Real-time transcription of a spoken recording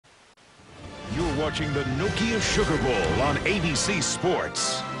watching the Nokia Sugar Bowl on ABC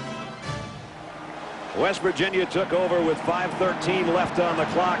Sports. West Virginia took over with 5:13 left on the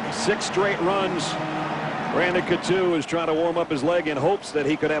clock. 6 straight runs. Brandon Coutu is trying to warm up his leg in hopes that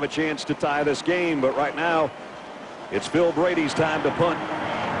he could have a chance to tie this game. But right now, it's Phil Brady's time to punt.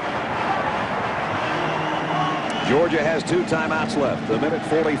 Georgia has 2 timeouts left.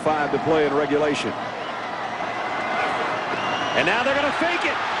 1:45 to play in regulation. And now they're going to fake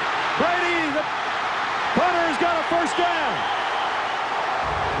it. Brady, the punter's got a first down.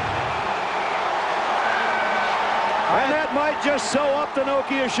 And that might just sew up the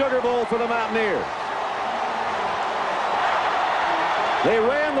Nokia Sugar Bowl for the Mountaineers. They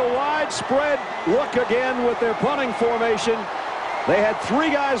ran the widespread look again with their punting formation. They had 3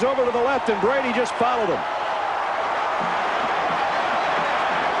 guys over to the left, and Brady just followed them.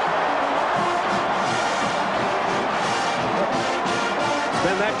 It's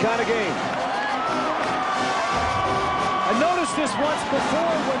been that kind of game. I noticed this once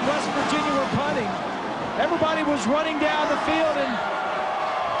before when West Virginia were punting. Everybody was running down the field, and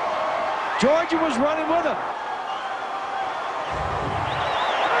Georgia was running with them.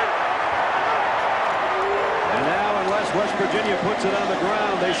 And now, unless West Virginia puts it on the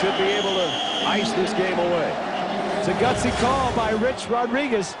ground, they should be able to ice this game away. It's a gutsy call by Rich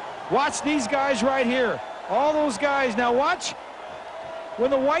Rodriguez. Watch these guys right here. All those guys. Now watch when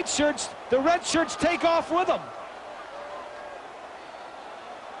the white shirts, the red shirts take off with them.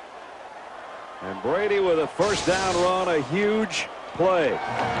 And Brady with a first down run, a huge play.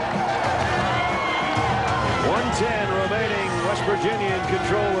 1:10 remaining. West Virginia in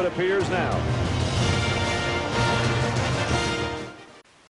control, it appears now.